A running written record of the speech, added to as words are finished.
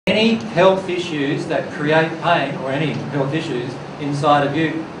any health issues that create pain, or any health issues inside of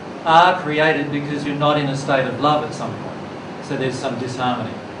you, are created because you're not in a state of love at some point. So there's some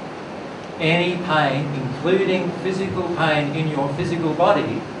disharmony. Any pain, including physical pain in your physical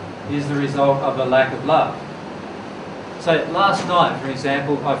body, is the result of a lack of love. So last night, for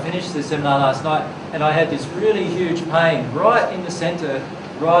example, I finished the seminar last night and I had this really huge pain right in the centre,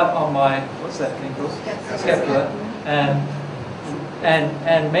 right on my, what's that thing called? Scapula.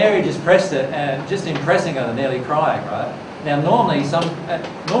 And Mary just pressed it, and just impressing her, nearly crying, right? Now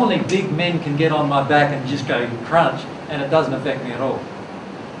normally big men can get on my back and just go crunch, and it doesn't affect me at all.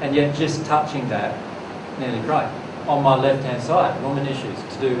 And yet just touching that, nearly crying. On my left-hand side, woman issues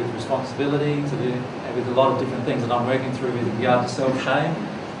to do with responsibility, to do with a lot of different things that I'm working through with regard to self-shame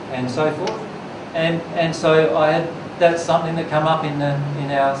and so forth. And so that's something that came up in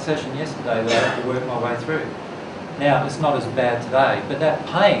our session yesterday that I had to work my way through. Now, it's not as bad today, but that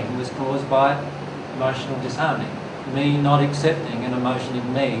pain was caused by emotional disharmony, me not accepting an emotion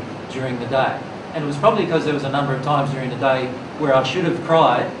in me during the day. And it was probably because there was a number of times during the day where I should have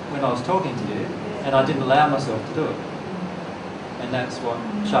cried when I was talking to you, and I didn't allow myself to do it. And that's what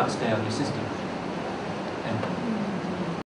shuts down your system. And